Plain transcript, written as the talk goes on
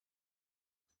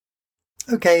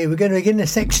Okay, we're going to begin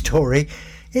this next story.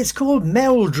 It's called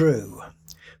Meldrew.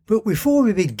 But before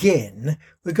we begin,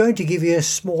 we're going to give you a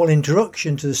small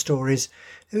introduction to the stories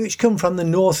which come from the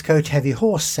Northcote Heavy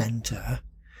Horse Centre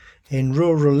in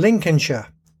rural Lincolnshire.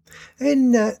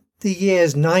 In the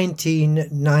years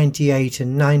 1998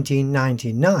 and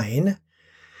 1999,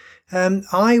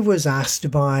 I was asked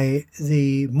by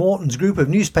the Morton's group of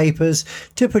newspapers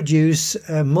to produce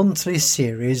a monthly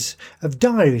series of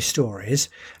diary stories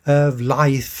of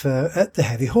life at the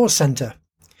Heavy Horse Centre.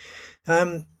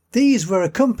 These were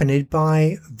accompanied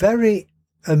by very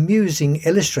amusing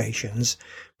illustrations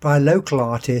by local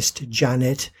artist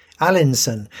Janet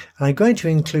Allinson. And I'm going to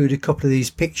include a couple of these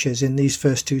pictures in these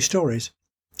first two stories.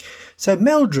 So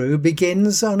Meldrew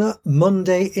begins on a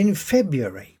Monday in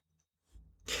February.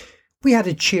 We had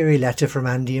a cheery letter from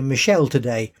Andy and Michelle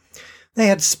today. They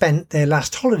had spent their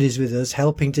last holidays with us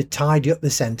helping to tidy up the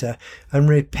centre and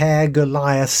repair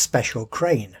Goliath's special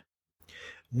crane.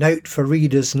 Note for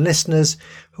readers and listeners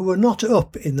who are not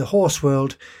up in the horse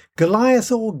world,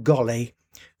 Goliath, or Golly,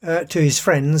 to his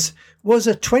friends, was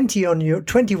a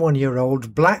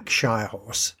 21-year-old black shire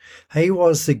horse. He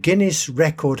was the Guinness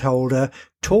record holder,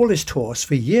 tallest horse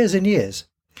for years and years,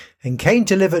 and came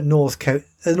to live at the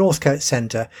Northcote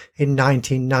Centre in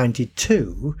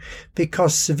 1992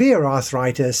 because severe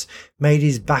arthritis made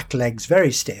his back legs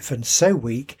very stiff and so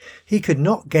weak he could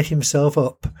not get himself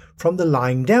up from the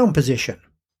lying down position.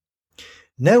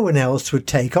 No one else would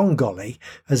take on Golly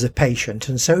as a patient,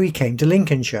 and so he came to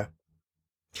Lincolnshire.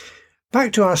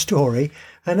 Back to our story,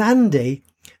 and Andy,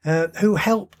 who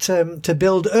helped to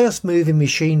build earth-moving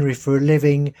machinery for a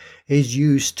living, is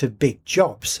used to big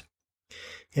jobs.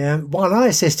 While I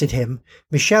assisted him,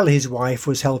 Michelle, his wife,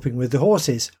 was helping with the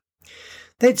horses.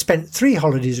 They'd spent 3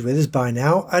 holidays with us by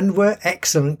now and were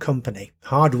excellent company,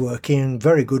 hard-working and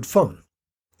very good fun.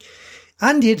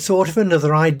 Andy had thought of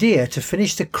another idea to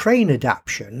finish the crane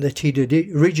adaptation that he'd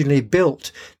originally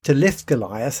built to lift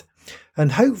Goliath,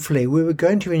 and hopefully we were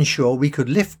going to ensure we could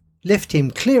lift him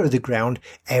clear of the ground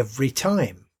every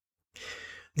time.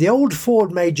 The old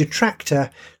Ford Major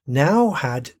tractor now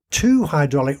had 2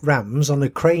 hydraulic rams on a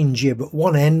crane jib at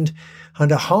one end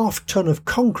and a half-ton of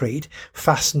concrete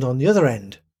fastened on the other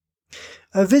end.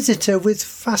 A visitor with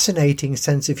fascinating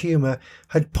sense of humour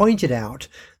had pointed out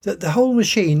that the whole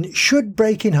machine should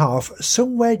break in half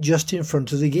somewhere just in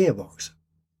front of the gearbox.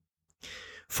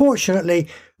 Fortunately,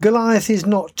 Goliath is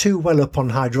not too well up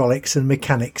on hydraulics and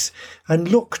mechanics and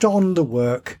looked on the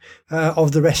work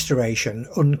of the restoration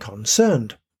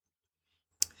unconcerned.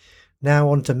 Now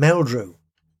on to Meldrew.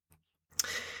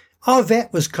 Our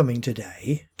vet was coming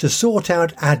today to sort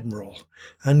out Admiral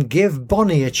and give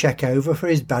Bonnie a check over for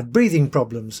his bad breathing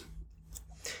problems.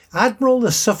 Admiral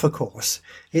the Suffolk horse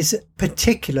is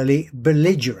particularly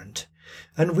belligerent,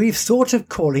 and we've thought of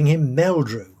calling him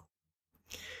Meldrew.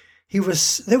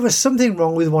 There was something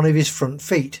wrong with one of his front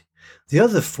feet. The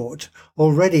other foot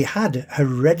already had a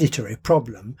hereditary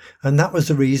problem, and that was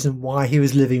the reason why he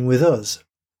was living with us.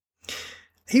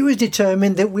 He was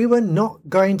determined that we were not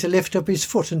going to lift up his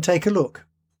foot and take a look.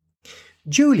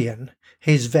 Julian,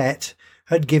 his vet,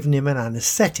 had given him an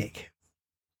anaesthetic.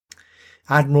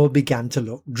 Admiral began to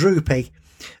look droopy,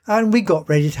 and we got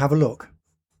ready to have a look.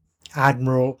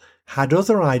 Admiral had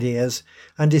other ideas,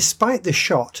 and despite the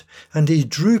shot and his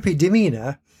droopy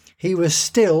demeanour, he was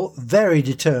still very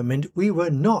determined we were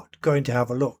not going to have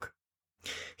a look.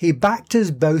 He backed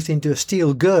us both into a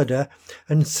steel girder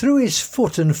and threw his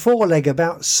foot and foreleg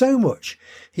about so much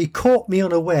he caught me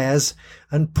unawares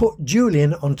and put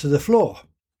Julian onto the floor.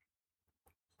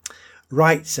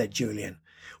 "Right," said Julian,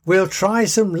 "we'll try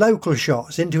some local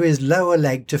shots into his lower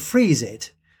leg to freeze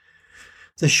it."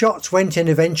 The shots went in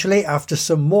eventually after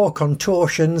some more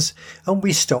contortions, and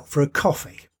we stopped for a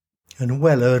coffee and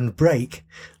well-earned break,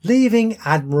 leaving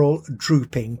Admiral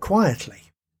drooping quietly.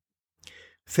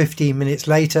 15 minutes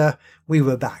later, we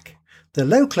were back. The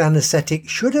local anaesthetic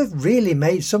should have really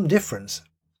made some difference.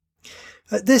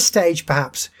 At this stage,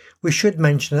 perhaps, we should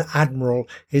mention that Admiral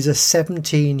is a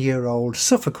 17-year-old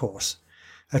Suffolk horse,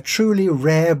 a truly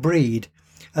rare breed,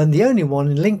 and the only one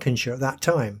in Lincolnshire at that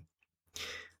time.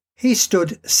 He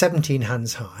stood 17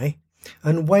 hands high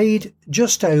and weighed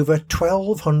just over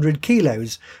 1,200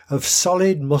 kilos of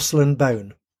solid muscle and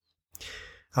bone.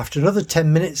 After another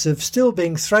 10 minutes of still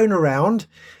being thrown around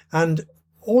and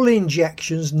all the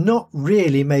injections not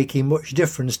really making much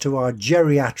difference to our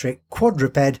geriatric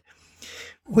quadruped,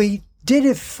 we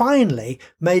finally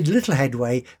made little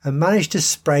headway and managed to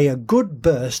spray a good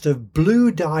burst of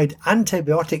blue-dyed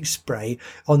antibiotic spray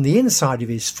on the inside of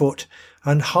his foot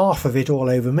and half of it all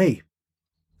over me.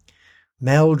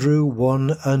 Meldrew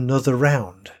won another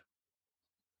round.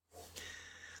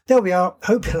 there we are.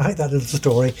 Hope you like that little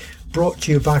story. Brought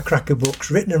to you by Cracker Books,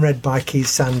 written and read by Keith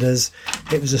Sanders.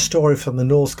 It was a story from the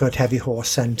Northcote Heavy Horse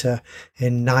Centre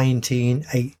in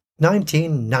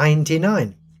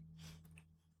 1999.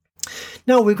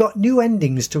 Now, we've got new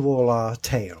endings to all our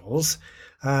tales.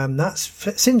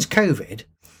 Since COVID.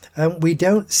 We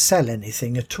don't sell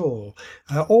anything at all.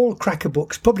 All Cracker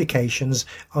Books publications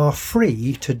are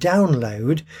free to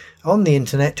download on the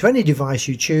internet to any device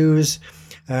you choose.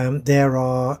 There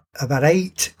are about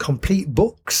 8 complete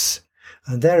books,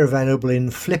 and they're available in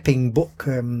flipping book.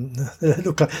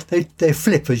 They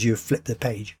flip as you flip the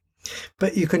page,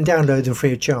 but you can download them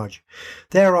free of charge.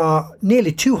 There are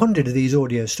nearly 200 of these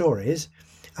audio stories,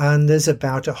 and there's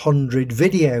about 100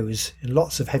 videos in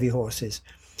lots of heavy horses.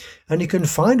 And you can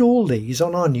find all these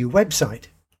on our new website.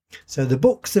 So the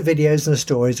books, the videos and the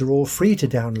stories are all free to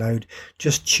download.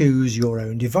 Just choose your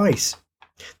own device.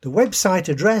 The website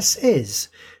address is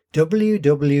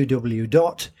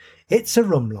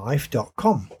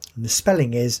www.itsarumlife.com, and the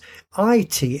spelling is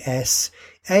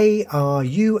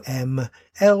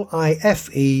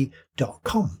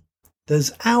itsarumlife.com.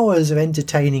 There's hours of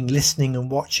entertaining listening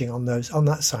and watching on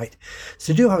that site.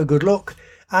 So do have a good look,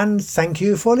 and thank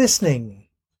you for listening.